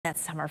That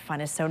summer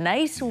fun is so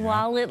nice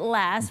while it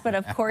lasts, but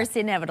of course,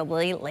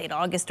 inevitably, late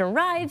August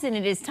arrives and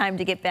it is time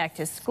to get back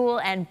to school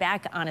and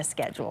back on a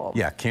schedule.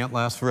 Yeah, can't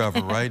last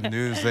forever, right?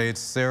 News 8's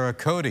Sarah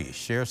Cody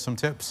shares some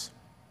tips.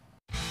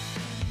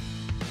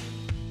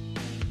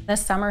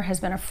 This summer has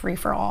been a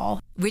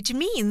free-for-all. Which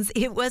means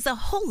it was a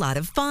whole lot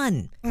of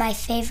fun. My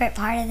favorite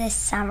part of this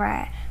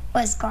summer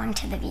was going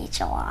to the beach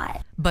a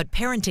lot. But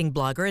parenting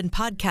blogger and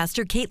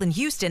podcaster Caitlin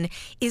Houston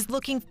is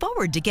looking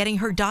forward to getting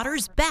her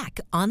daughters back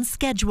on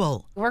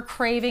schedule. We're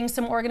craving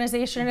some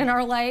organization in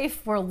our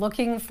life. We're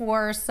looking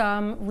for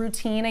some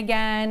routine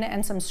again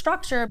and some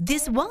structure.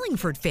 This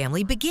Wallingford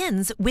family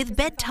begins with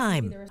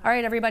bedtime. All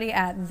right, everybody,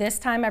 at this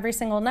time every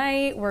single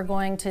night, we're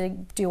going to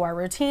do our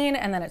routine,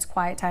 and then it's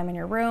quiet time in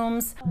your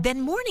rooms. Then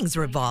mornings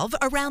revolve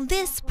around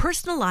this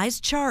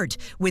personalized chart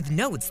with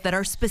notes that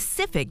are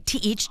specific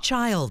to each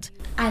child.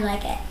 I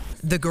like it.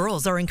 The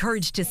girls are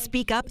encouraged to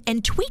speak up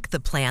and tweak the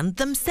plan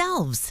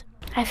themselves.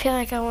 I feel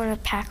like I want to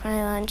pack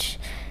my lunch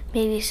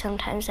maybe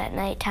sometimes at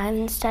nighttime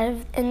instead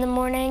of in the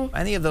morning.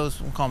 Any of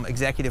those, we'll call them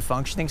executive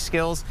functioning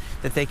skills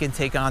that they can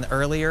take on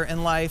earlier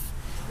in life,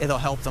 it'll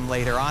help them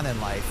later on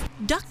in life.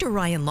 Dr.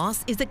 Ryan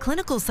Loss is a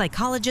clinical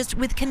psychologist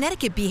with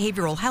Connecticut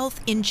Behavioral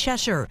Health in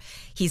Cheshire.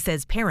 He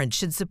says parents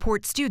should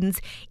support students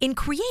in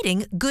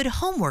creating good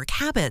homework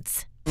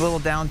habits. A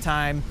little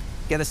downtime,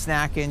 get a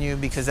snack in you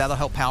because that'll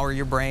help power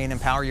your brain and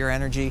power your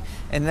energy,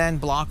 and then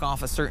block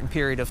off a certain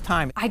period of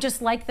time. I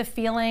just like the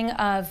feeling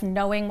of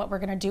knowing what we're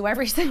going to do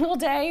every single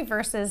day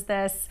versus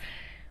this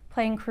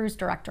playing cruise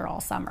director all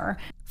summer.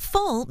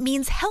 Fall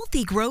means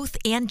healthy growth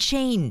and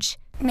change.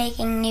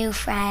 Making new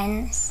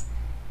friends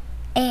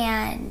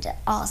and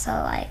also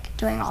like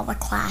doing all the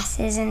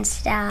classes and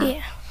stuff.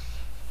 Yeah.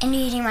 And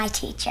meeting my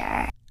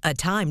teacher. A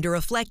time to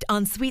reflect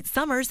on sweet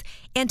summers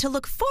and to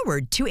look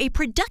forward to a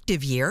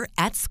productive year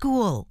at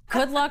school.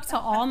 Good luck to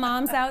all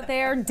moms out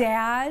there,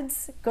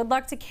 dads, good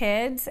luck to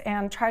kids,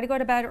 and try to go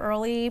to bed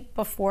early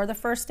before the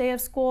first day of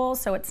school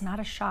so it's not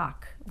a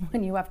shock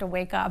when you have to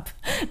wake up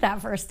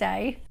that first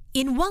day.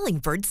 In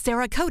Wallingford,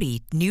 Sarah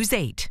Cody, News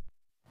 8.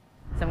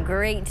 Some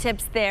great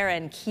tips there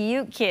and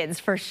cute kids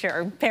for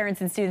sure. Parents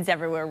and students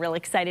everywhere are really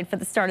excited for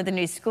the start of the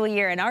new school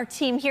year, and our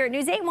team here at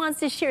News 8 wants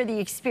to share the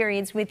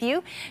experience with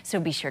you. So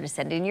be sure to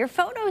send in your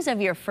photos of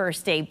your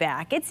first day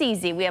back. It's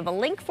easy. We have a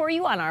link for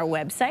you on our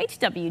website,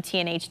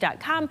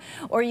 WTNH.com,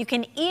 or you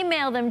can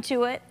email them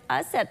to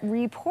us at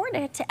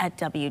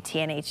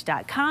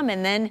reportit@WTNH.com,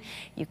 and then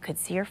you could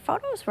see your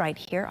photos right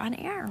here on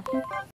air.